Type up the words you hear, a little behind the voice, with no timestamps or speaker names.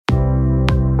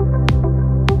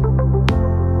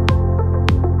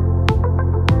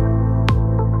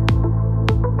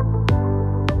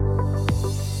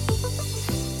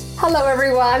Hello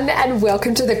everyone and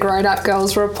welcome to the Grown Up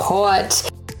Girls Report.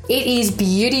 It is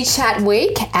Beauty Chat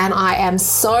Week and I am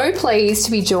so pleased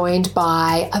to be joined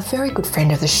by a very good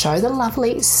friend of the show, the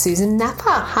lovely Susan Napper.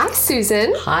 Hi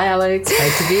Susan. Hi Alex,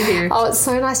 great to be here. Oh, it's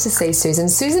so nice to see Susan.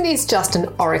 Susan is just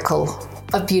an oracle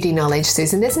of beauty knowledge,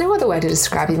 Susan. There's no other way to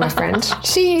describe you, my friend.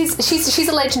 She's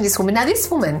a legend, this woman. Now, this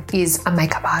woman is a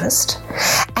makeup artist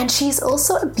and she's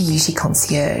also a beauty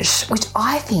concierge, which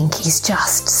I think is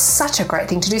just such a great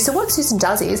thing to do. So what Susan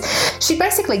does is she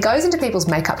basically goes into people's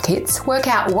makeup kits, work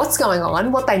out what's going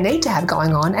on, what they need to have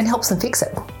going on, and helps them fix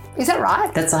it. Is that right?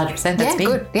 That's 100%. That's me.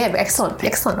 Good. Yeah, excellent.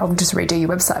 Excellent. I'll just redo your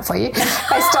website for you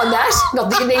based on that.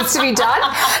 Not that it needs to be done.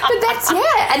 But that's,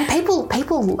 yeah. And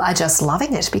people are just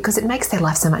loving it because it makes their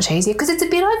life so much easier because it's a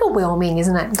bit overwhelming,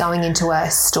 isn't it, going into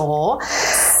a store?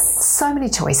 So many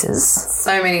choices.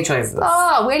 So many choices.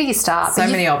 Oh, where do you start? So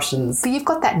many options. But you've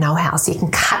got that know-how, so you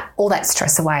can cut all that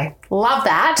stress away. Love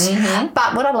that. Mm-hmm.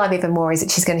 But what I love even more is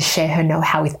that she's going to share her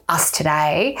know-how with us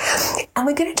today. And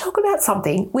we're going to talk about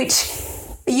something which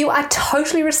you are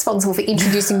totally responsible for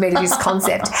introducing me to this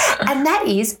concept, and that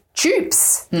is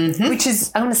dupes, which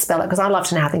is, I'm going to spell it because I love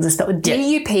to know how things are spelled,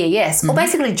 D-U-P-E-S, or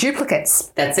basically duplicates.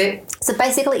 That's it. So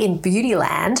basically in beauty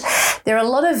land, there are a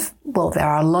lot of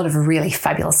really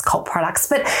fabulous cult products,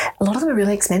 but a lot of them are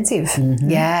really expensive.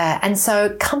 Mm-hmm. Yeah. And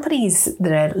so companies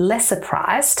that are lesser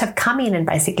priced have come in and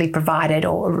basically provided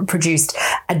or produced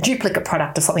a duplicate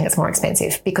product of something that's more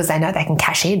expensive because they know they can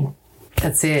cash in.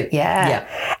 That's it. Yeah.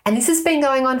 And this has been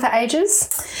going on for ages?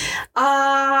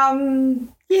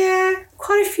 Yeah,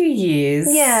 quite a few years.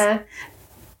 Yeah.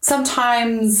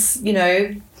 Sometimes,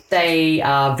 they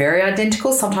are very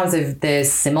identical. Sometimes they're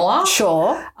similar.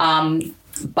 Sure.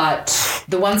 But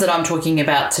the ones that I'm talking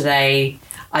about today,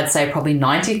 I'd say probably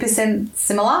 90%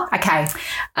 similar. Okay.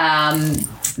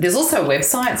 There's also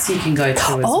websites you can go to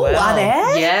as well. Oh, are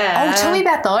there? Yeah. Oh, tell me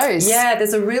about those. Yeah,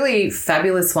 there's a really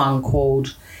fabulous one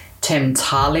called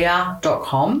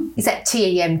Temptalia.com. Is that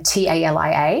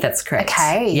Temtalia? That's correct.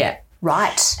 Okay. Yeah.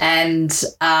 Right. And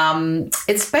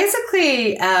it's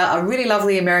basically a really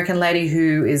lovely American lady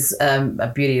who is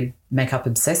a beauty makeup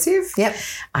obsessive. Yep.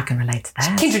 I can relate to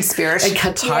that. Kindred spirit.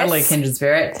 Totally Yes. kindred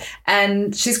spirit.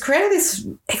 And she's created this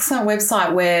excellent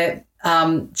website where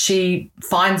she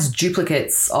finds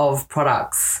duplicates of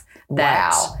products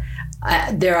that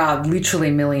there are literally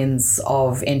millions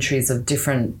of entries of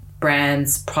different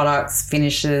brands, products,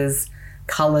 finishes,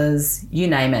 colours, you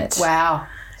name it. Wow.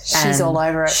 She's all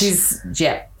over it.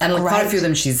 And quite a few of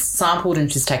them she's sampled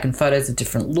and she's taken photos of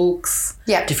different looks,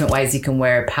 different ways you can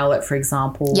wear a palette, for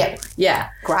example. Yep. Yeah.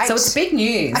 Great. So it's big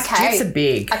news. Okay. Dupes are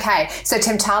big. Okay. So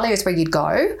Temptalia is where you'd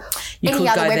go. Any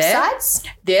other websites?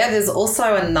 There's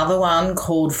also another one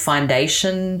called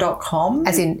Foundation.com.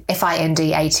 As in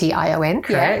Findation.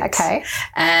 Correct. Yeah. Okay.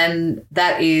 And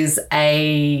that is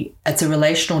it's a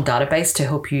relational database to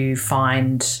help you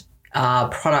find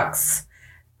products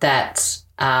that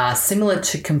are similar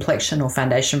to complexion or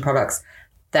foundation products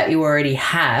that you already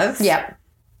have. Yep.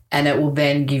 And it will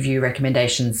then give you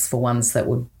recommendations for ones that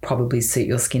would probably suit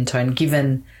your skin tone,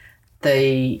 given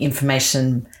the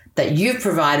information that you've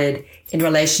provided in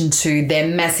relation to their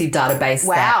massive database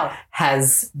that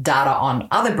has data on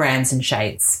other brands and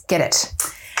shades. Get it.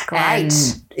 Great. And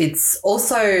it's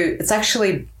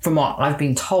actually, from what I've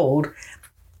been told,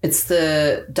 it's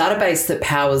the database that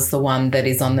powers the one that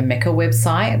is on the Mecca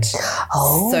website.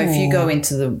 Oh. So if you go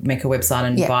into the Mecca website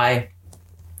and buy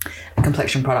a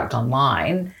complexion product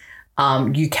online,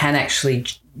 you can actually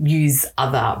use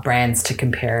other brands to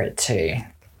compare it to.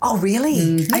 Oh, really?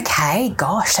 Mm-hmm. Okay.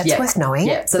 Gosh, that's worth knowing.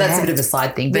 Yeah, so that's a bit of a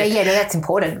side thing. But, no, that's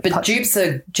important. But dupes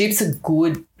are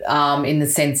good in the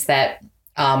sense that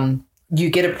you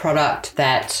get a product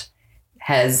that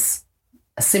has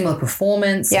a similar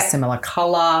performance, a similar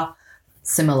colour,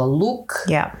 similar look.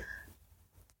 Yeah.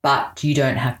 But you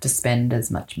don't have to spend as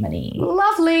much money.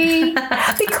 Lovely.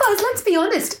 Because let's be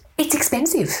honest, it's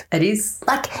expensive. It is.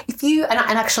 Like if you, and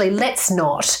actually let's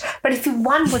not, but if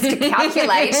one was to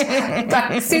calculate,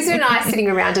 like Susan and I are sitting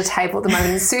around a table at the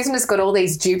moment and Susan has got all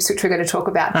these dupes which we're going to talk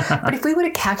about. But if we were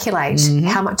to calculate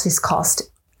how much this cost,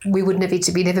 we would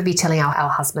never be telling our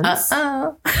husbands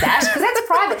that because that's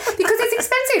private because it's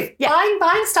expensive. Yeah.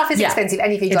 Buying stuff is expensive.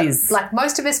 And if you've got, like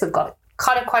most of us, we've got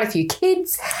quite a few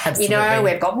kids. Absolutely.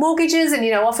 We've got mortgages and,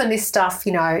 often this stuff,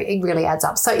 it really adds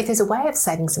up. So if there's a way of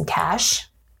saving some cash,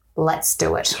 let's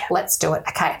do it. Yeah. Let's do it.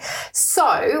 Okay.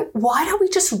 So why don't we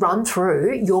just run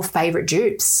through your favourite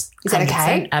dupes? Is that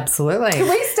okay? Absolutely. Can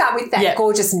we start with that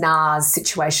gorgeous NARS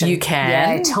situation? You can.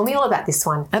 Yeah, tell me all about this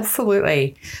one.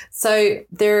 Absolutely. So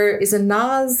there is a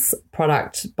NARS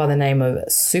product by the name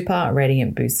of Super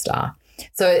Radiant Booster.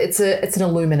 So it's an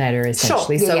illuminator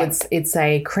essentially. Sure. Yeah, so it's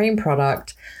a cream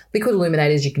product. Liquid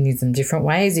illuminators, you can use them different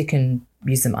ways. You can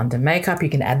use them under makeup. You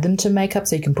can add them to makeup,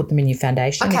 so you can put them in your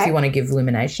foundation if you want to give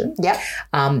illumination. Yep.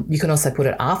 You can also put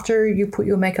it after you put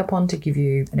your makeup on to give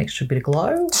you an extra bit of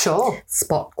glow. Sure.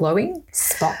 Spot glowing.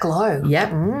 Spot glow.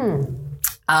 Yep.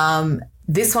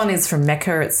 This one is from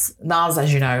Mecca. It's NARS,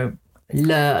 as you know.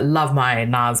 Love my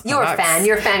NARS products. You're a fan.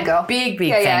 You're a fan girl. Big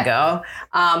fan girl.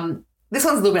 This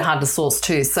one's a little bit hard to source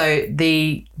too. So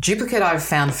the duplicate I've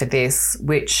found for this,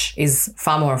 which is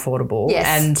far more affordable. Yes.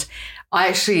 And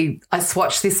I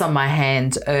swatched this on my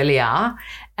hand earlier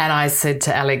and I said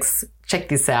to Alex, check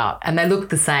this out. And they look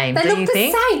the same, They don't you look the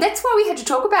think? same. That's why we had to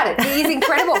talk about it. It is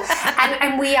incredible.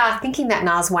 and we are thinking that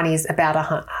NARS one is about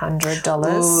 $100.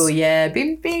 Oh, yeah.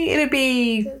 It'll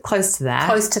be close to that.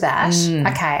 Close to that.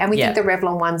 Okay. And we think the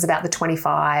Revlon one's about the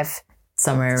 25.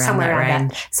 Somewhere around that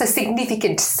range. So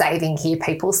significant saving here,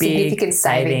 people. Significant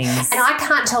saving. savings. And I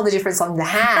can't tell the difference on the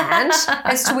hand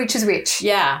as to which is which.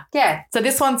 Yeah. Yeah. So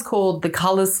this one's called the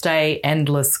Colours Stay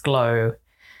Endless Glow.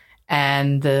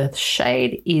 And the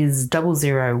shade is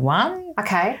 001.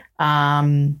 Okay.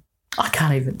 I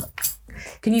can't even.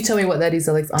 Can you tell me what that is,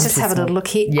 Alex? Just have a little look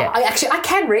here. Yeah. I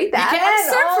can read that. You can? I'm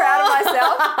so proud of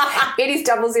myself. It is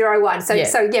 001.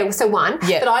 So one.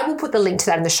 Yeah. But I will put the link to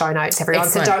that in the show notes, everyone.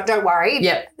 Excellent. So don't worry.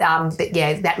 Yep. But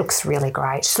yeah, that looks really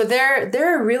great. So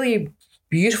they're a really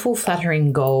beautiful,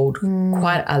 flattering gold,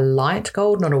 quite a light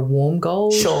gold, not a warm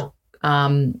gold. Sure.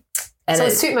 And so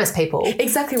it suit most people.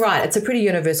 Exactly right. It's a pretty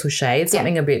universal shade.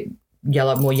 Something a bit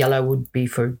yellow, more yellow would be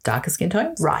for darker skin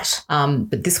tones. Right.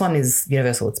 But this one is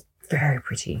universal. It's very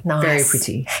pretty. Nice. Very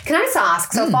pretty. Can I just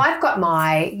ask, so if I've got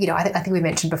my, I think we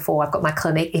mentioned before, I've got my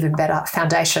Clinique Even Better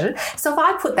foundation. So if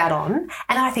I put that on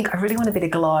and I think I really want a bit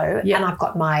of glow and I've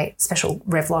got my special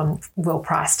Revlon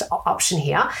well-priced option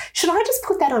here, should I just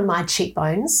put that on my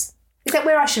cheekbones? Is that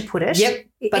where I should put it? Yep.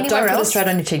 But Anywhere don't put else? it straight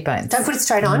on your cheekbones. Don't put it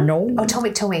straight on? No. Oh, tell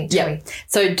me. Tell me.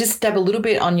 So just dab a little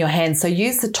bit on your hand. So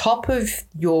use the top of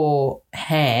your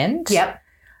hand. Yep.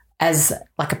 As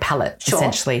like a palette,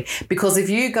 essentially. Because if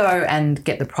you go and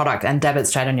get the product and dab it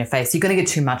straight on your face, you're going to get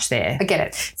too much there. I get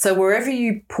it. So wherever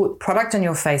you put product on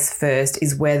your face first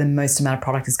is where the most amount of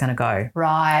product is going to go.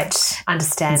 Right.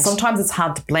 Understand. And sometimes it's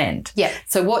hard to blend. Yeah.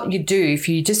 So what you do, if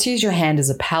you just use your hand as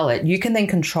a palette, you can then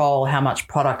control how much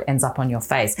product ends up on your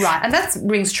face. Right. And that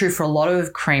rings true for a lot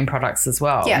of cream products as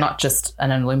well, not just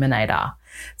an illuminator.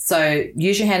 So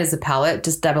use your hand as a palette,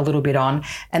 just dab a little bit on,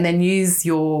 and then use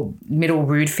your middle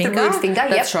rude finger. The rude finger,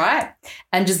 That's right.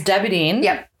 And just dab it in.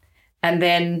 Yep. And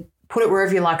then put it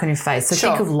wherever you like on your face. So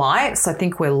think of light. So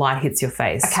think where light hits your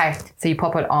face. Okay. So you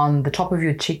pop it on the top of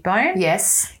your cheekbone.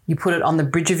 Yes. You put it on the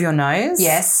bridge of your nose.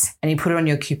 Yes. And you put it on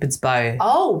your Cupid's bow.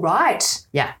 Oh, right.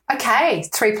 Yeah. Okay.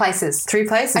 3 places. 3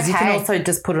 places. Okay. You can also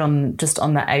just put it on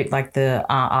the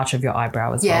arch of your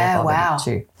eyebrow as well. Yeah, wow.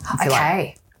 Too,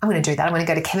 okay. I'm going to do that. I'm going to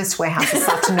go to Chemist Warehouse this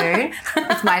afternoon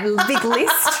with my big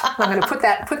list. I'm going to put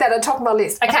that on top of my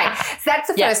list. Okay, so that's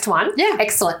the first one. Yeah.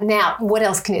 Excellent. Now, what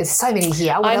else there's so many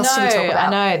here. What else should we talk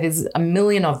about? I know. There's a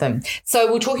million of them.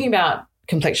 So we're talking about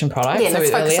complexion products. Yeah,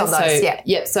 let's focus on those.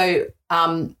 Yeah. So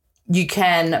you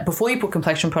can, before you put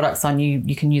complexion products on,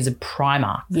 you can use a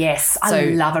primer. Yes, I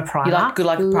love a primer. You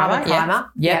like a primer? Love a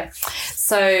primer. Yep.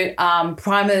 So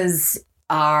primers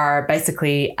are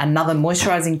basically another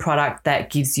moisturizing product that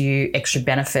gives you extra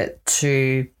benefit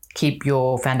to keep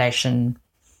your foundation,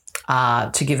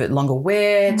 to give it longer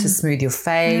wear, to smooth your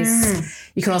face.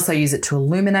 You can also use it to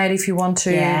illuminate if you want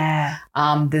to. Yeah.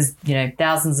 There's,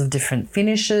 thousands of different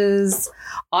finishes.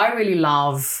 I really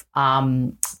love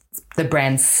the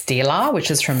brand Stila, which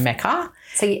is from Mecca.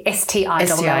 So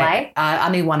STILLA?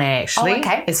 Only one A actually. Oh,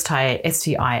 okay.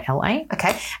 STILA.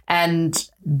 Okay. And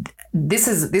this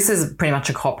is pretty much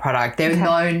a cult product. They're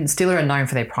Stila are known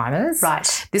for their primers.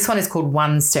 Right. This one is called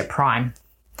One Step Prime.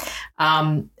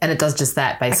 And it does just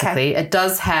that basically. Okay. It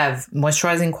does have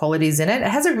moisturizing qualities in it. It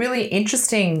has a really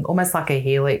interesting, almost like a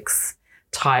helix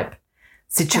type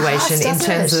situation in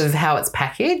terms of how it's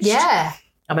packaged. Yeah.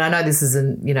 I mean, I know this is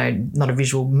not a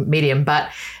visual medium,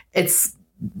 but it's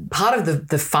part of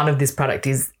the fun of this product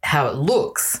is how it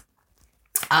looks.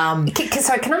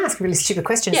 Sorry, can I ask a really stupid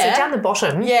question? Yeah. So down the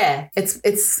bottom. Yeah.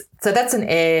 It's so that's an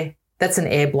air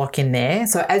block in there.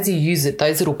 So as you use it,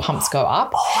 those little pumps go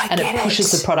up and it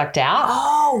pushes the product out.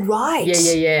 Oh, right.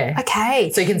 Yeah. Okay.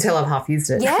 So you can tell I've half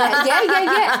used it. Yeah.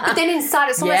 But then inside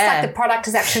it's almost like the product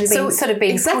has actually been put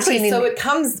in. Exactly. So it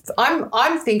comes,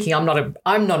 I'm thinking I'm not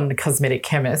a cosmetic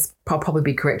chemist, I'll probably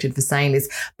be corrected for saying this,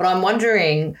 but I'm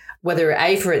wondering whether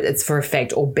A, it's for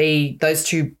effect, or B, those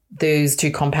two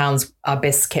compounds are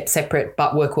best kept separate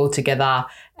but work well together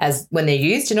as when they're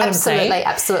used. You know what I'm saying?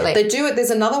 Absolutely. They do it.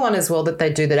 There's another one as well that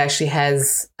they do that actually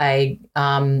has a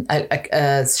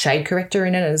shade corrector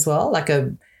in it as well, like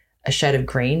a shade of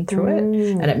green through it,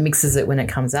 and it mixes it when it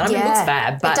comes out. I mean, it looks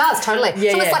fab. But it does, totally.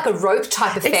 Yeah, so it's like a rope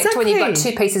type effect when you've got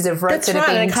two pieces of rope that have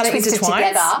been twisted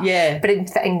together. Yeah. But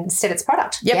instead it's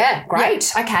product. Yep. Yeah,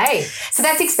 great. Yep. Okay. So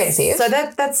that's expensive. So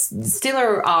that's still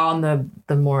are on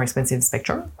the more expensive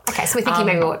spectrum. Okay, so we're thinking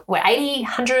maybe what 80,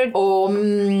 100? Or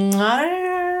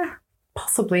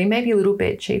possibly, maybe a little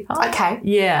bit cheaper. Okay.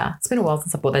 Yeah. It's been a while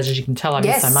since I bought those, as you can tell. I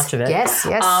miss so much of it. Yes.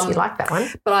 You like that one.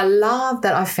 But I love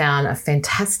that I found a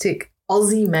fantastic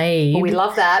Aussie-made we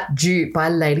love that dupe by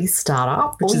Lady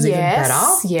Startup, which is even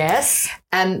better. Yes.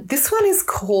 And this one is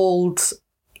called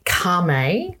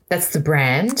Carme. That's the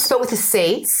brand. Spelled with a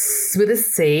C. With a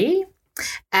C.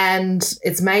 And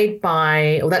it's made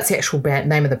by, well, that's the actual brand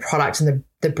name of the product. And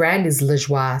the brand is Le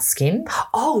Joie Skin.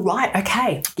 Oh, right.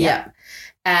 Okay. Yeah.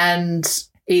 And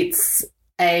it's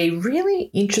a really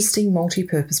interesting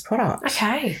multi-purpose product.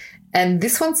 Okay. And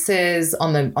this one says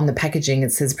on the packaging,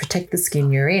 it says protect the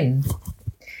skin you're in.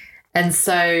 And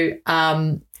so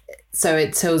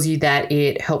it tells you that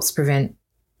it helps prevent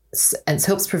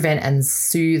and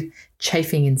soothe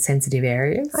chafing in sensitive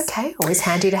areas. Okay, always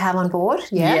handy to have on board.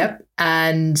 Yeah. Yep.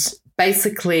 And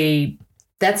basically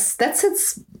that's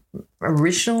its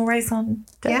original raison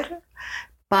d'etre. Yeah.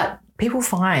 But people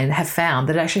have found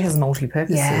that it actually has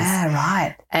multi-purposes. Yeah,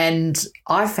 right. And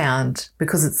I found,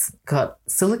 because it's got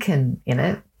silicone in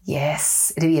it.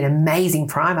 Yes, it'd be an amazing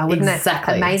primer, wouldn't it?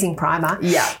 Exactly. Amazing primer.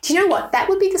 Yeah. Do you know what? That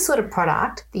would be the sort of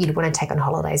product that you'd want to take on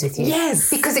holidays with you. Yes.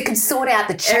 Because it could sort out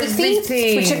the chafing,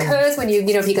 which occurs when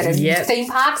if you go to theme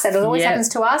parks, and it always happens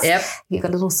to us. Yep. You've got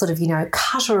a little sort of,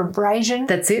 cut or abrasion.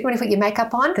 That's it. When you put your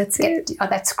makeup on. That's it. Oh,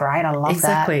 that's great. I love that.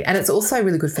 Exactly. And it's also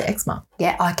really good for eczema.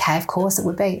 Yeah, okay, of course it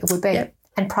would be. It would be. Yep.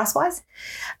 And price-wise?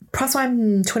 Price-wise,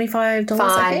 $25,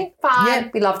 I think. Fine.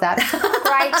 Yep. We love that.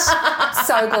 Great.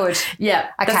 So good.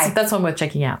 Yeah. Okay. That's one worth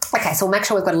checking out. Okay, so we'll make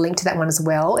sure we've got a link to that one as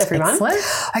well, everyone. Excellent.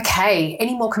 Okay,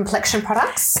 any more complexion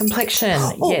products? Complexion,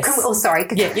 yes. Sorry.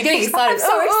 Yeah, you're getting excited. I'm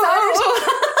so excited.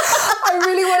 I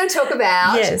really want to talk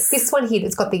about this one here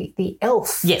that's got the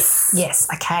ELF. Yes. Yes,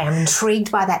 okay. I'm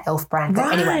intrigued by that ELF brand.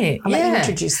 But anyway, I'll let you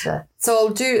introduce the...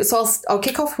 So I'll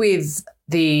kick off with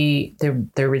the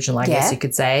original, I guess you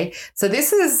could say. So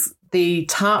this is the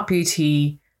Tarte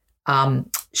Beauty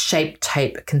Shape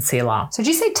Tape Concealer. So did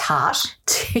you say Tarte?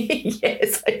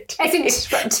 Yes, I did. As in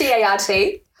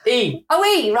T-A-R-T? E. Oh,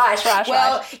 E, right.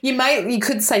 Well, you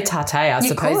could say Tarte, I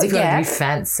suppose, if you want to be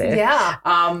fancy. Yeah.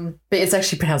 But it's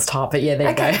actually pronounced Tarte, but yeah, there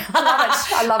you go.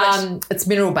 I love it. It's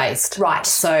mineral based. Right.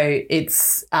 So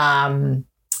it's Tarte's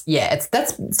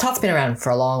been around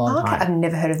for a long time. I've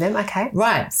never heard of them. Okay.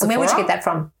 Right. So where would you get that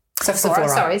from? Sephora.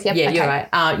 Sorry. Yep. Yeah, okay. You're right.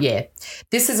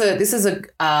 This is a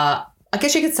I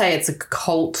guess you could say it's a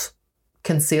cult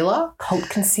concealer. Cult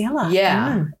concealer.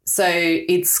 Yeah. So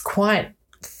it's quite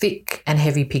thick and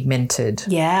heavy pigmented.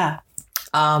 Yeah.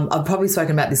 I've probably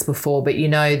spoken about this before, but you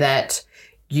know that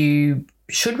you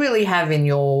should really have in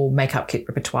your makeup kit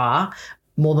repertoire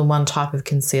more than one type of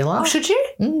concealer. Oh, should you?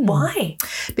 Why?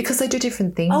 Because they do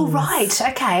different things. Oh, right.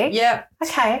 Okay. Yeah.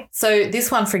 Okay. So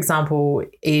this one, for example,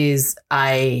 is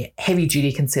a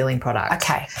heavy-duty concealing product.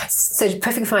 Okay. So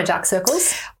perfect for my dark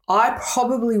circles? I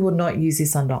probably would not use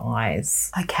this under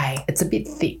eyes. Okay. It's a bit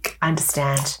thick. I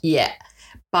understand. Yeah.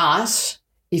 But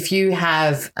if you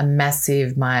have a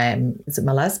massive,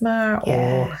 melasma,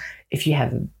 or if you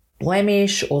have a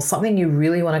blemish or something you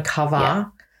really want to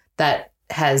cover that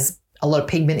has a lot of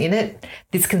pigment in it,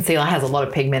 this concealer has a lot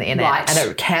of pigment in it and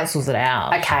it cancels it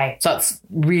out. Okay. So it's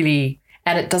really,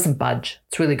 and it doesn't budge.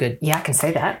 It's really good. Yeah, I can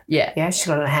see that. Yeah. Yeah, she's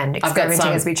got it on hand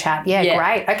experimenting as we chat. Yeah,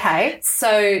 great. Okay.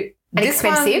 So this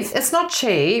expensive? one, it's not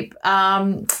cheap.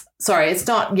 Sorry, it's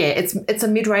not, it's a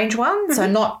mid-range one. Mm-hmm. So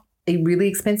not really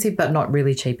expensive, but not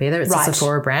really cheap either. It's a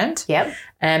Sephora brand. Yep.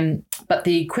 But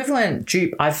the equivalent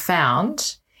dupe I've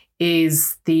found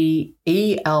is the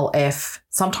ELF,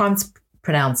 sometimes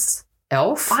pronounced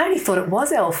ELF. I only thought it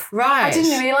was ELF. Right. I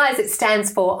didn't realise it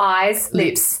stands for eyes,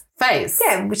 lips, face.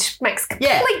 Yeah, which makes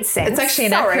complete sense. It's actually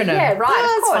an acronym. Yeah,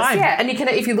 right, of course. Fine. Yeah. And you can,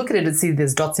 if you look at it and see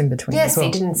there's dots in between yes, as well.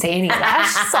 you didn't see any of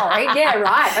that. Sorry. Yeah,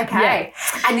 right. Okay. Yeah.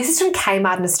 And this is from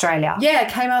Kmart in Australia. Yeah,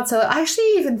 Kmart. So I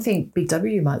actually even think Big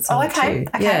W might sell it too. Okay.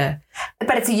 Yeah.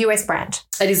 But it's a US brand.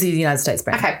 It is a United States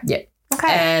brand. Okay. Yeah.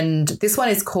 Okay. And this one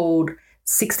is called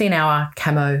 16-hour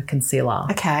camo concealer.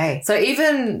 Okay. So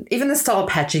even the style of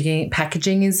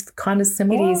packaging is kind of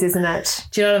similar. It is, isn't it?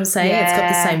 Do you know what I'm saying? Yeah. It's got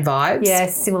the same vibes. Yeah,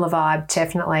 similar vibe.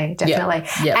 Definitely.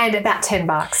 Yep. And about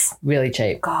 $10. Really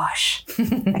cheap. Gosh.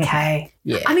 Okay.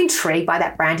 Yeah. I'm intrigued by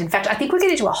that brand. In fact, I think we're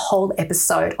going to do a whole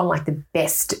episode on like the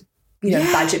best,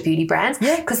 budget beauty brands.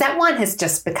 Yeah. Because that one has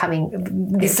just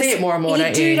becoming. You see it more and more,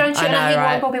 don't you? Don't you? I know, I hear more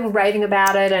right? and more people raving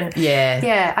about it. And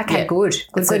Yeah. Okay, good.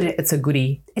 It's a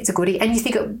goodie. It's a goodie. And you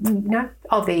think,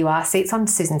 there you are. See, it's on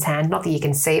Susan's hand. Not that you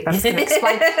can see it, but I'm just going to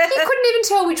explain. You couldn't even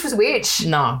tell which was which.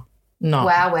 No.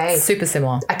 Wowee. Super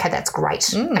similar. Okay, that's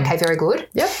great. Okay, very good.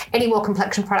 Yep. Any more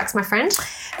complexion products, my friend?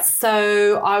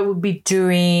 So I will be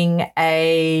doing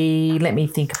let me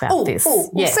think about this.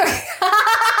 Yeah. Sorry.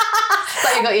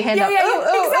 So you got your hand up.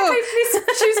 Exactly.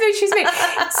 Choose me.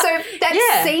 So that's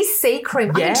CC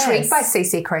cream. I'm intrigued by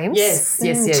CC creams. Yes.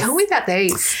 Tell me about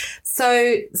these. So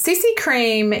CC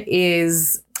cream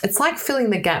it's like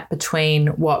filling the gap between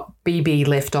what BB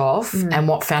left off and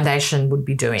what foundation would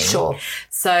be doing. Sure.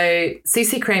 So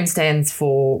CC cream stands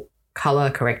for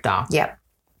colour corrector. Yep.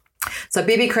 So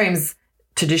BB creams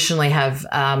traditionally have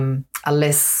a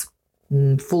less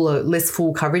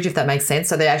full coverage, if that makes sense.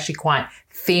 So they're actually quite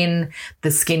thin.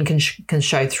 The skin can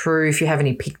show through if you have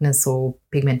any pickness or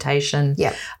pigmentation.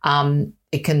 Yep.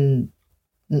 It can,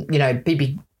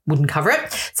 BB wouldn't cover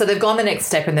it. So they've gone the next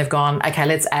step and they've gone, okay,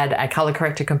 let's add a colour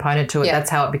corrector component to it. Yep. That's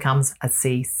how it becomes a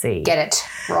CC. Get it.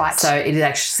 Right. So it is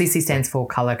actually, CC stands for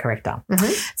colour corrector.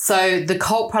 Mm-hmm. So the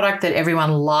cult product that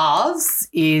everyone loves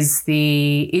is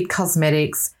the It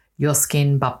Cosmetics Your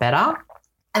Skin But Better.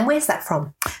 And where's that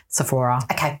from? Sephora.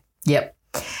 Okay. Yep.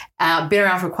 Been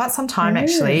around for quite some time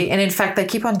actually. And in fact, they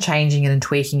keep on changing it and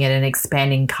tweaking it and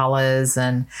expanding colours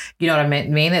and you know what I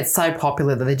mean? It's so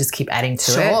popular that they just keep adding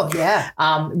to it. Sure, yeah.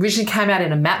 Originally came out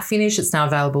in a matte finish. It's now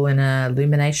available in a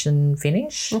illumination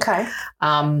finish. Okay.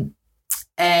 And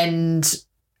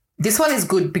this one is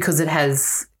good because it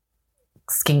has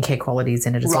skincare qualities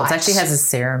in it as well. It actually has a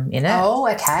serum in it. Oh,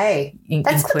 okay.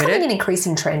 That's included. becoming an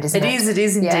increasing trend, isn't it? It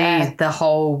is indeed. Yeah. The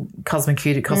whole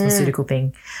cosmeceutical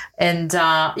thing. And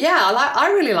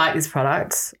I really like this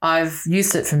product. I've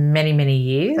used it for many, many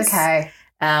years. Okay.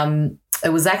 It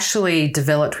was actually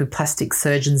developed with plastic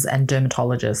surgeons and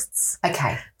dermatologists.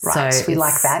 Okay, right. So we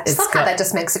like that. Somehow that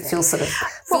just makes it feel sort of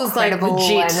feels like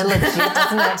legit. And legit,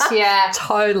 doesn't it? Yeah.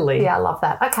 Totally. Yeah, I love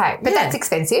that. Okay. But that's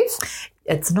expensive.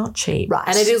 It's not cheap. Right.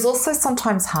 And it is also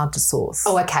sometimes hard to source.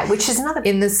 Oh, okay. Which is another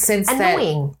in the sense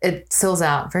annoying. That it sells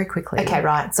out very quickly. Okay,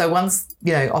 right. So once,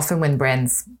 often when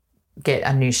brands get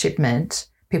a new shipment,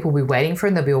 people will be waiting for it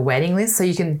and there'll be a waiting list. So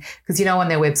you can, because on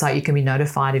their website you can be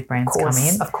notified if brands come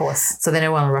in. Of course. So then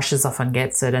everyone rushes off and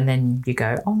gets it and then you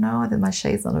go, oh no, then my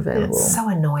shade's not available. It's so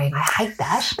annoying. I hate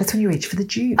that. That's when you reach for the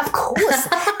dupe. Of course.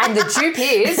 And the dupe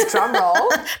is, drum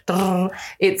roll.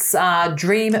 It's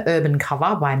Dream Urban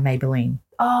Cover by Maybelline.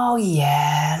 Oh,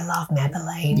 yeah. Love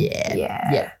Maybelline.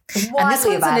 Yeah. And this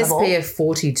one's available. an SPF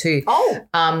 42. Oh.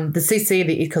 The CC,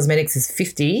 the It Cosmetics, is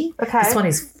 50. Okay. This one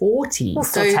is 40. We'll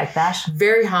still take that.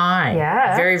 Very high.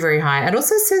 Yeah. Very, very high. It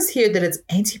also says here that it's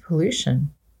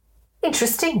anti-pollution.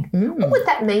 Interesting. What would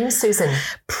that mean, Susan?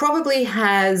 Probably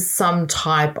has some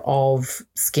type of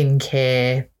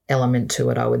skincare element to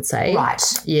it, I would say. Right.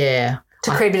 Yeah. To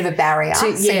create a bit of a barrier so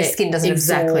your skin doesn't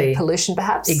absorb pollution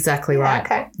perhaps. Exactly right.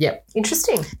 Okay. Yep.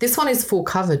 Interesting. This one is full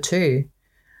cover too.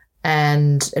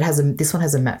 And this one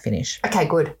has a matte finish. Okay,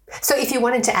 good. So if you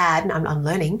wanted to add, and I'm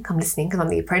learning, I'm listening because I'm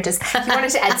the apprentice. If you wanted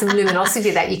to add some luminosity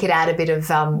to that, you could add a bit of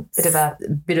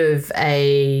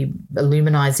a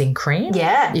luminizing cream.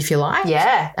 Yeah. If you like.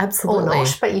 Yeah. Absolutely. Or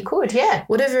not, but you could, yeah.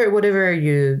 Whatever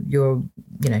you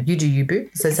do you boo,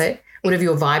 so to say. Whatever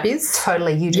your vibe is.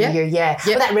 Totally, you do you, yeah.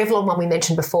 Well, that Revlon one we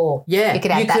mentioned before. Yeah. You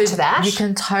could add that to that. You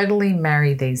can totally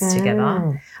marry these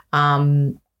together.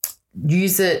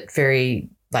 Use it very,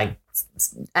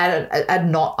 add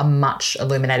not a much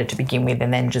illuminated to begin with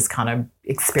and then just kind of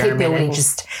experiment. Keep building.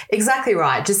 Exactly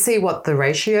right. Just see what the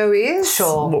ratio is.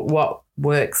 Sure. What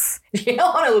works. You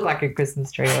don't want to look like a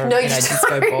Christmas tree or a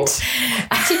disco ball.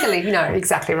 Particularly,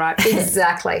 exactly right.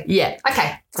 Exactly. Yeah.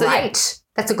 Okay, great.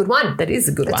 That's a good one. That is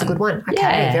a good one. That's a good one.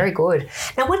 Okay, very good.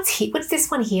 Now, what's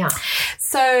this one here?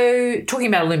 So, talking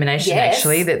about illumination,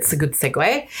 actually, that's a good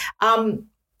segue.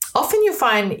 Often you'll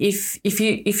find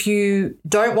if you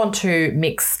don't want to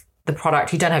mix the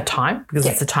product, you don't have time because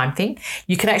it's a time thing.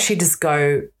 You can actually just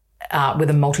go with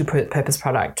a multi-purpose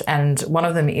product, and one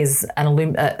of them is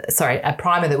a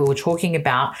primer that we were talking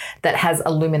about that has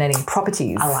illuminating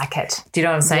properties. I like it. Do you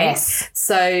know what I'm saying? Yes.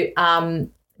 So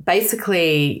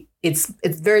basically, it's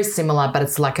very similar, but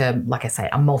it's like I say,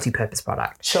 a multi-purpose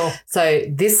product. Sure. So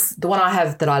the one I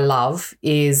have that I love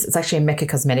it's actually a Mecca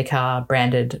Cosmetica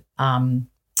branded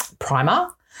primer.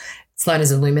 It's known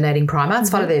as Illuminating Primer. It's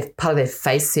part of their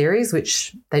face series,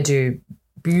 which they do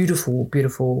beautiful,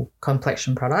 beautiful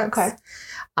complexion products. Okay.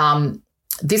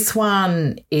 This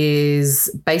one is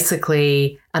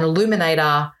basically an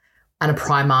illuminator and a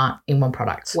primer in one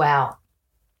product. Wow.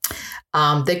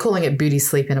 They're calling it Beauty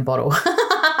Sleep in a Bottle.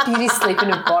 Beauty Sleep in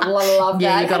a Bottle. I love that.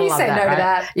 Yeah, you How do you say no right? to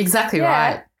that? Exactly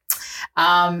right.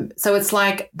 So it's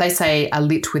like they say a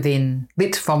lit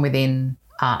from within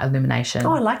illumination.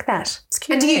 Oh, I like that. It's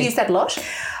cute. And do you use that a lot?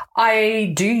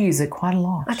 I do use it quite a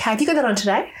lot. Okay. Have you got that on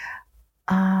today?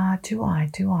 Do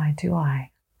I?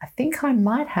 I think I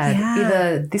might have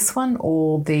either this one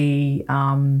or the.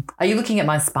 Are you looking at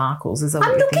my sparkles? Is that what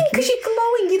I'm you're looking because you're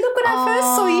glowing. You look when I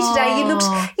first saw you today.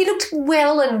 You looked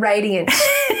well and radiant,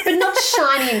 but not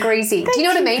shiny and greasy. Do you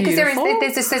know what I mean?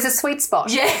 Because there's a sweet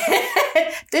spot. Yeah,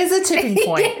 there's a tipping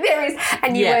point. Yeah, there is,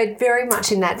 and you were very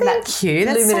much in that. Thank you.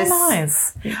 That's luminous. so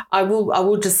nice. I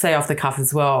will just say off the cuff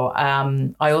as well.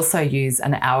 I also use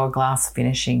an Hourglass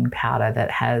finishing powder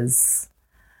that has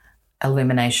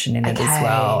illumination in it as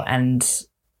well, and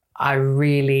I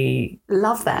really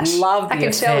love that. I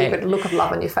can tell you've got a look of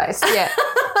love on your face. Yeah.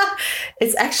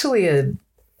 It's actually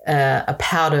a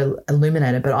powder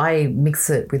illuminator, but I mix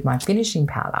it with my finishing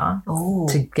powder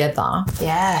together.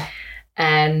 Yeah.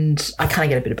 And I kind of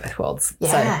get a bit of both worlds.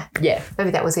 Yeah. So, yeah.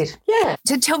 Maybe that was it. Yeah.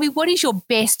 So tell me, what is your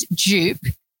best dupe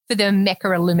for the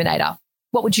Mecca Illuminator?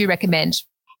 What would you recommend?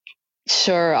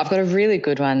 Sure. I've got a really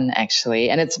good one actually,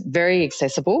 and it's very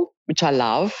accessible, which I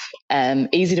love,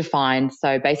 easy to find.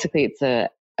 So basically it's a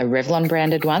Revlon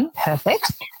branded one.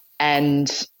 Perfect. And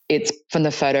it's from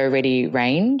the Photo Ready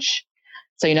range.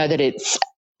 So you know that it's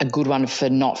a good one for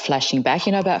not flashing back.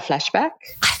 You know about flashback?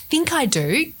 I think I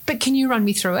do, but can you run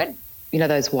me through it? You know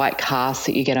those white casts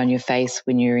that you get on your face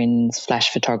when you're in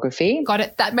flash photography? Got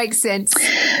it. That makes sense.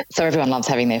 So everyone loves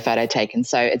having their photo taken.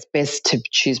 So it's best to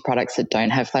choose products that don't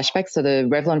have flashback. So the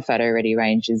Revlon Photo Ready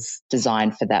range is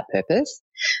designed for that purpose.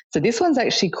 So this one's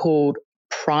actually called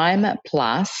Prime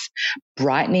Plus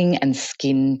Brightening and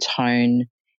Skin Tone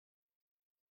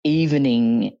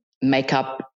Evening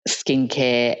Makeup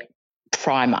Skincare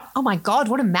Primer. Oh, my God,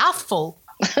 what a mouthful.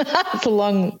 It's a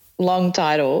long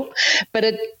title, but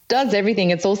it does everything.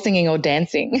 It's all singing or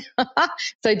dancing.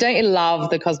 So don't you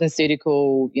love the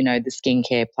cosmeceutical, the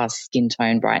skincare plus skin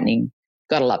tone brightening?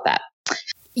 Gotta love that.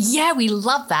 Yeah, we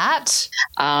love that.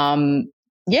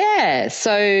 Yeah,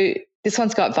 so this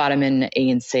one's got vitamin E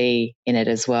and C in it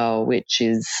as well, which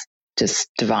is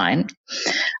just divine.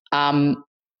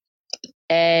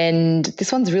 And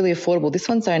this one's really affordable. This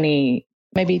one's only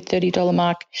maybe $30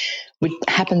 mark, which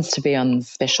happens to be on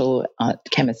special at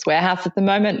Chemist Warehouse at the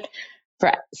moment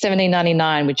for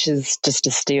 $17.99, which is just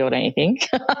a steal, don't you think?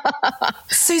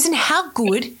 Susan, how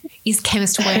good is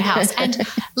Chemist Warehouse? And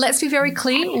let's be very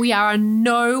clear, we are on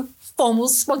no formal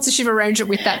sponsorship arrangement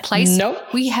with that place. Nope.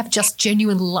 We have just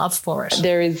genuine love for it.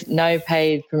 There is no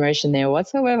paid promotion there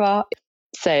whatsoever.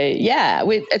 So, yeah,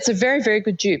 it's a very, very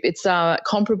good dupe. It's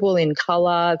comparable in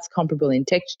colour. It's comparable in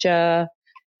texture.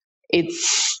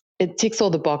 It ticks all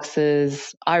the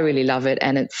boxes. I really love it,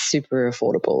 and it's super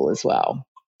affordable as well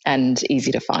and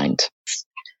easy to find.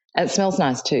 And it smells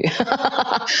nice too.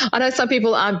 I know some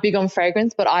people aren't big on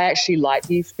fragrance, but I actually like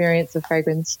the experience of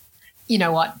fragrance. You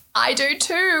know what? I do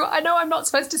too. I know I'm not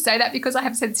supposed to say that because I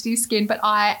have sensitive skin, but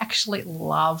I actually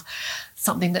love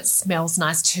something that smells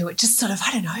nice too. It just sort of,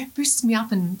 I don't know, boosts me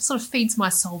up and sort of feeds my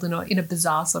soul in a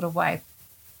bizarre sort of way.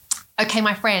 Okay,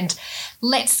 my friend,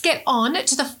 let's get on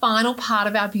to the final part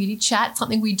of our beauty chat,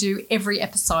 something we do every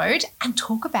episode, and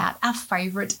talk about our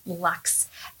favourite luxe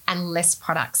and less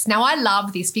products. Now, I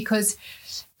love this because,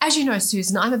 as you know,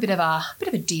 Susan, I'm a bit of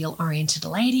a deal-oriented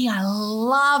lady. I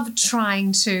love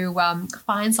trying to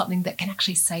find something that can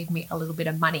actually save me a little bit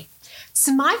of money.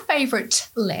 So my favourite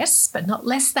less, but not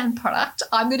less than product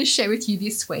I'm going to share with you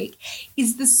this week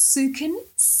is the Sukin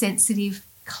Sensitive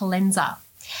Cleanser.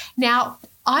 Now,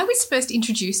 I was first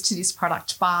introduced to this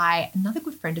product by another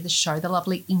good friend of the show, the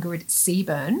lovely Ingrid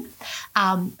Seaburn,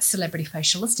 celebrity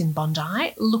facialist in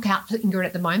Bondi. Look out for Ingrid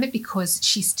at the moment because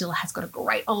she still has got a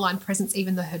great online presence,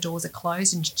 even though her doors are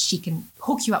closed, and she can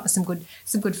hook you up with some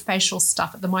good facial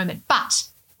stuff at the moment. But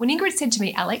when Ingrid said to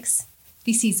me, Alex,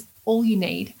 this is all you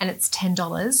need and it's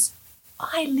 $10,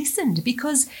 I listened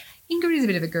because Ingrid is a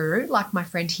bit of a guru, like my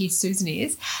friend here, Susan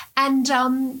is, and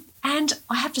And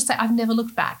I have to say, I've never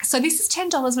looked back. So this is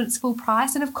 $10 when it's full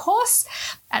price. And of course,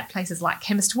 at places like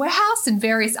Chemist Warehouse and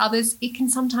various others, it can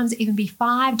sometimes even be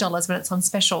 $5 when it's on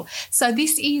special. So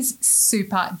this is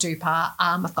super duper.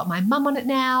 I've got my mum on it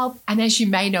now. And as you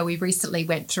may know, we recently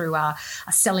went through a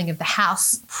selling of the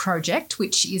house project,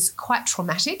 which is quite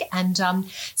traumatic. And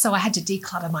so I had to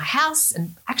declutter my house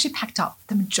and actually packed up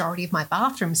the majority of my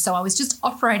bathroom. So I was just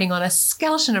operating on a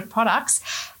skeleton of products.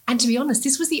 And to be honest,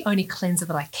 this was the only cleanser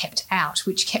that I kept out,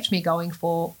 which kept me going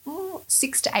for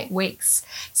 6 to 8 weeks.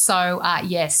 So,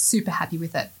 yes, super happy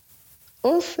with it.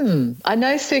 Awesome. I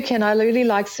know Sukin. I really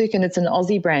like Sukin. It's an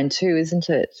Aussie brand too, isn't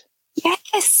it?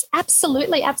 Yes,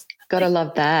 absolutely. Gotta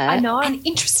love that. I know. And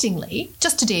interestingly,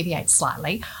 just to deviate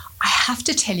slightly, I have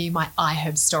to tell you my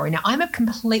iHerb story. Now, I'm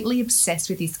completely obsessed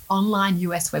with this online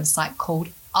US website called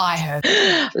iHerb.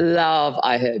 Love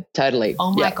iHerb, totally.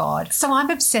 Oh my God. So I'm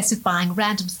obsessed with buying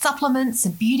random supplements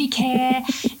and beauty care,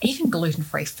 even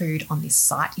gluten-free food on this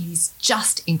site. It is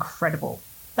just incredible.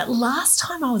 But last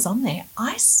time I was on there,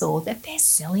 I saw that they're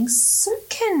selling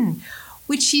Sukin,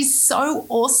 which is so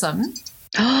awesome.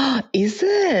 Is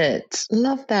it?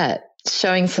 Love that.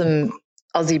 Showing some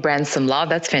Aussie brands some love.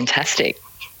 That's fantastic.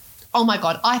 Oh my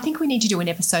God. I think we need to do an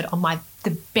episode on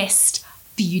the best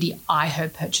beauty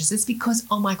iHerb purchases because,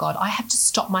 oh my God, I have to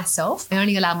stop myself. I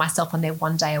only allow myself on there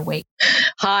 1 day a week.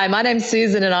 Hi, my name's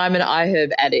Susan and I'm an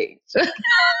iHerb addict.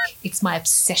 It's my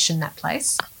obsession, that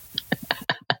place.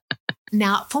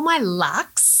 Now, for my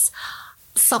Lux,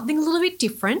 something a little bit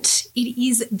different. It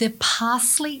is the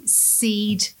parsley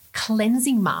seed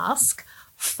cleansing mask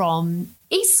from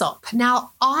Aesop.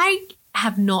 Now, I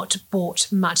have not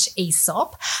bought much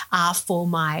Aesop for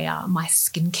my my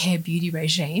skincare beauty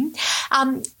regime.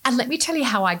 And let me tell you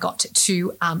how I got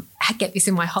to get this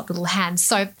in my hot little hand.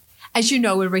 So as you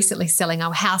know, we're recently selling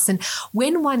our house. And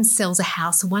when one sells a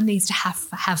house, one needs to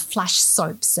have flash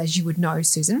soaps, as you would know,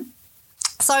 Susan.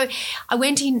 So I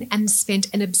went in and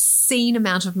spent an obscene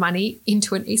amount of money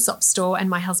into an Aesop store, and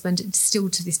my husband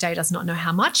still to this day does not know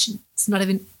how much. It's not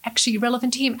even actually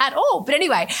relevant to him at all. But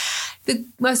anyway, the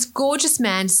most gorgeous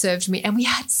man served me, and we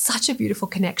had such a beautiful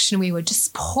connection. We were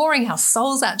just pouring our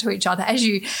souls out to each other, as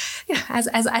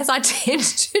as I tend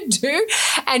to do.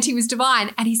 And he was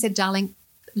divine. And he said, "Darling,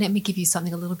 let me give you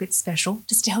something a little bit special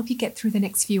just to help you get through the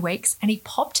next few weeks." And he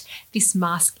popped this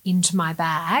mask into my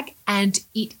bag, and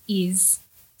it is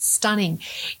stunning.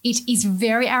 It is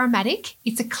very aromatic.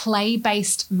 It's a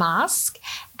clay-based mask,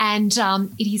 and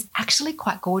it is actually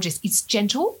quite gorgeous. It's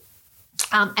gentle,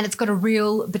 and it's got a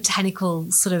real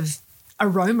botanical sort of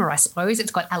aroma, I suppose.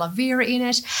 It's got aloe vera in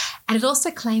it, and it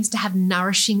also claims to have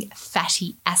nourishing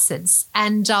fatty acids.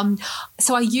 And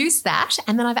so I used that,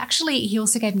 and then he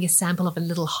also gave me a sample of a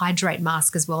little hydrate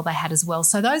mask as well they had as well.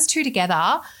 So those two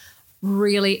together,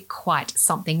 really quite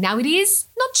something. Now, it is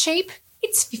not cheap.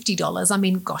 It's $50. I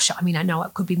mean, gosh, I know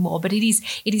it could be more, but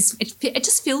it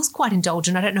just feels quite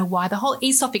indulgent. I don't know why. The whole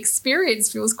Aesop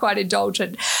experience feels quite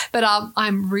indulgent, but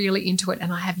I'm really into it,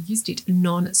 and I have used it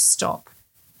non-stop.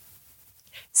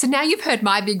 So now you've heard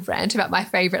my big rant about my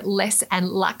favourite Less and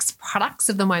Lux products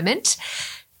of the moment.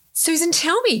 Susan,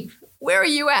 tell me, where are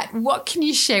you at? What can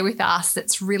you share with us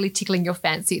that's really tickling your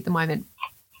fancy at the moment?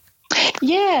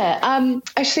 Yeah,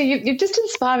 actually, you've just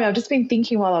inspired me. I've just been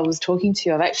thinking while I was talking to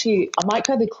you. I might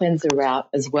go the cleanser route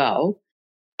as well.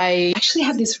 I actually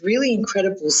had this really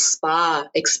incredible spa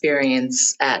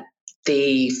experience at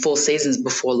the Four Seasons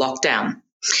before lockdown.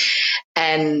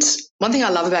 And one thing I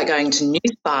love about going to new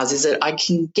spas is that I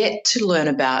can get to learn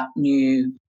about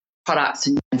new products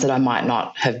and brands that I might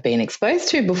not have been exposed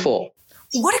to before.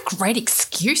 What a great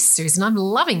excuse, Susan. I'm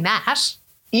loving that.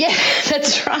 Yeah,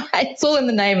 that's right. It's all in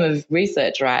the name of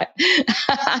research, right?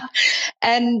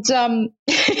 And so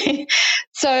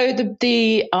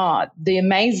the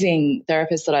amazing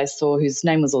therapist that I saw, whose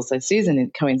name was also Susan,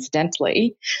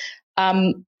 coincidentally,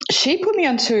 she put me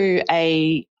onto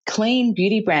a clean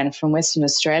beauty brand from Western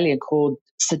Australia called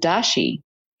Sadashi.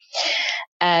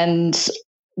 And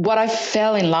what I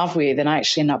fell in love with, and I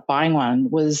actually ended up buying one,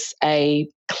 was a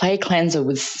clay cleanser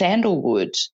with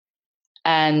sandalwood.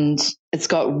 And it's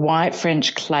got white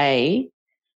French clay,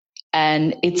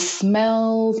 and it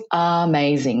smells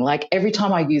amazing. Like every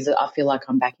time I use it, I feel like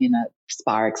I'm back in a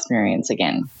spa experience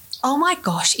again. Oh my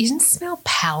gosh, isn't it smell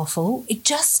powerful? It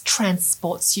just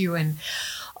transports you and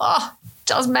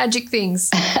does magic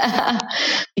things.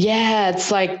 Yeah,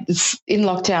 it's in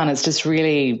lockdown, it's just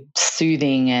really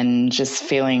soothing and just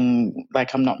feeling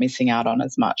like I'm not missing out on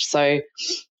as much. So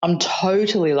I'm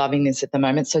totally loving this at the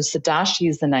moment. So Sadashi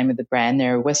is the name of the brand.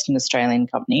 They're a Western Australian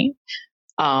company,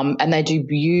 and they do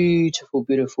beautiful,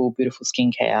 beautiful, beautiful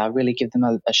skincare. I really give them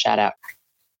a shout out.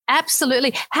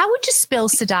 Absolutely. How would you spell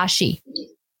Sodashi?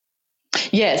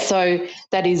 Yeah, so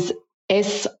that is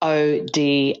Sodashi.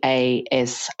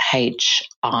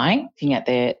 Looking at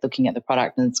the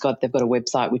product, and they've got a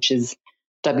website which is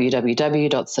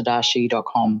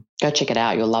www.sodashi.com. Go check it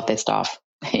out. You'll love their stuff.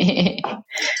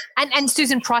 And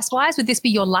Susan, price-wise, would this be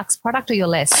your luxe product or your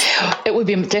less? It would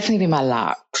definitely be my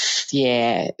luxe,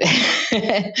 yeah.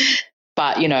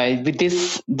 But, with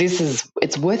this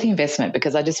it's worth the investment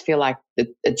because I just feel like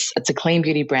it's a clean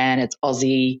beauty brand. It's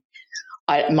Aussie.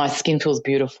 My skin feels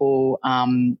beautiful.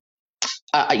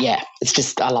 It's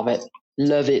just, I love it.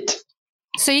 Love it.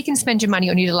 So you can spend your money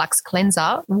on your deluxe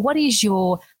cleanser. What is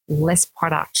your less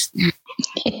product?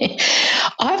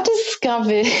 I've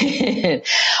discovered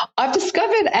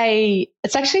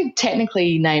it's actually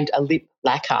technically named a lip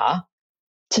lacquer.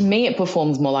 To me, it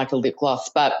performs more like a lip gloss,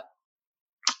 but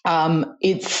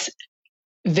it's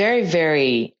very,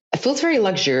 very, it feels very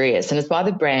luxurious, and it's by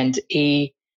the brand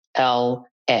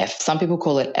ELF. Some people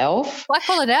call it ELF. I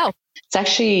call it ELF. It's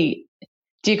actually,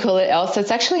 do you call it ELF? So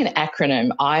it's actually an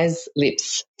acronym, eyes,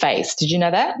 lips, face. Did you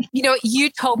know that? You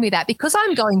told me that because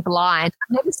I'm going blind.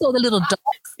 I never saw the little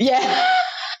dots. Yeah.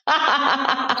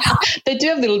 They do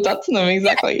have little dots in them,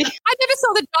 exactly. Yeah. I never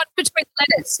saw the dot between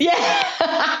letters.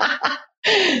 Yeah.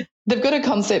 They've got a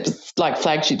concept like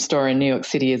flagship store in New York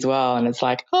City as well, and it's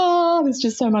like, there's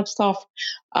just so much stuff.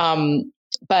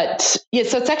 But yeah,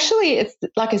 so it's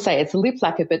like I say, it's a lip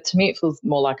lacquer, but to me it feels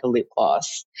more like a lip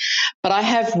gloss. But I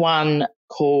have one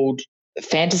called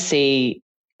Fantasy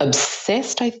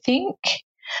Obsessed, I think.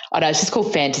 Oh no, it's just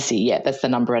called Fantasy. Yeah, that's the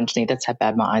number underneath. That's how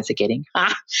bad my eyes are getting.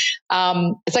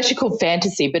 It's actually called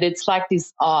Fantasy, but it's like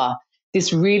this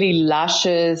really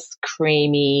luscious,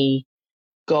 creamy,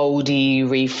 goldy,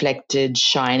 reflected,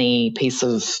 shiny piece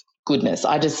of goodness.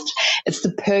 It's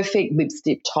the perfect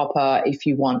lipstick topper if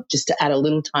you want just to add a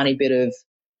little tiny bit of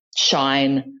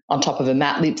shine on top of a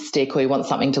matte lipstick, or you want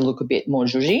something to look a bit more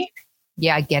zhuzhy.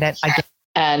 Yeah, I get it.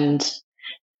 And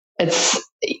it's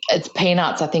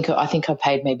peanuts. I think I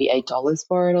paid maybe $8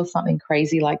 for it or something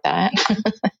crazy like that.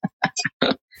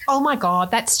 Oh my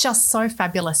God, that's just so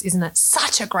fabulous, isn't it?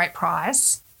 Such a great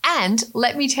price. And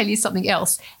let me tell you something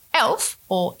else. ELF,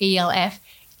 or ELF,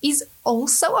 is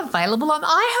also available on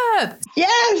iHerb.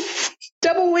 Yes,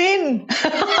 double win.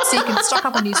 So you can stock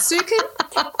up on your Sukin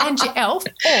and your ELF,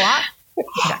 or you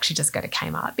could actually just go to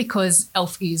Kmart because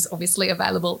ELF is obviously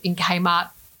available in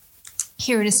Kmart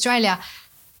here in Australia.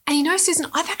 And Susan,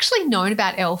 I've actually known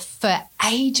about ELF for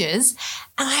ages,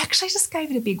 and I actually just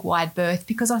gave it a big wide berth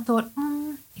because I thought,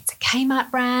 it's a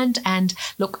Kmart brand. And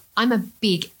look, I'm a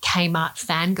big Kmart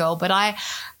fangirl, but I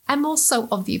am also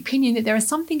of the opinion that there are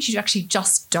some things you actually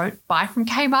just don't buy from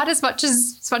Kmart as much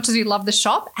as you love the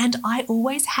shop. And I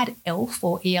always had ELF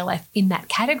or ELF in that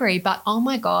category, but oh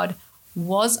my God,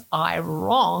 was I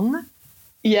wrong?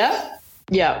 Yeah.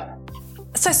 Yeah.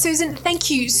 So Susan, thank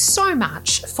you so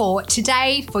much for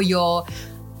today, for your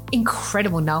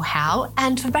incredible know-how,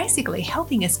 and for basically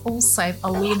helping us all save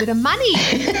a little bit of money.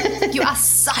 You are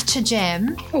such a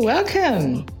gem. You're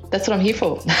welcome. That's what I'm here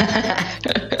for.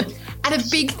 And a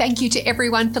big thank you to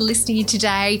everyone for listening in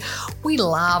today. We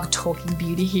love talking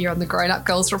beauty here on the Grown Up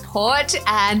Girls Report,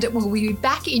 and we'll be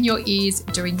back in your ears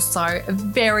doing so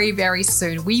very, very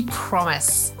soon. We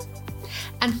promise.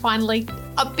 And finally,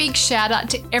 a big shout out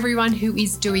to everyone who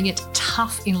is doing it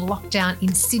tough in lockdown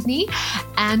in Sydney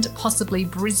and possibly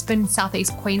Brisbane,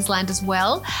 Southeast Queensland as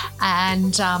well.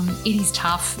 And it is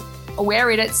tough.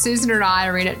 We're in it. Susan and I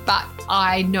are in it, but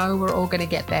I know we're all going to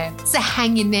get there. So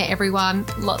hang in there, everyone.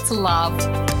 Lots of love.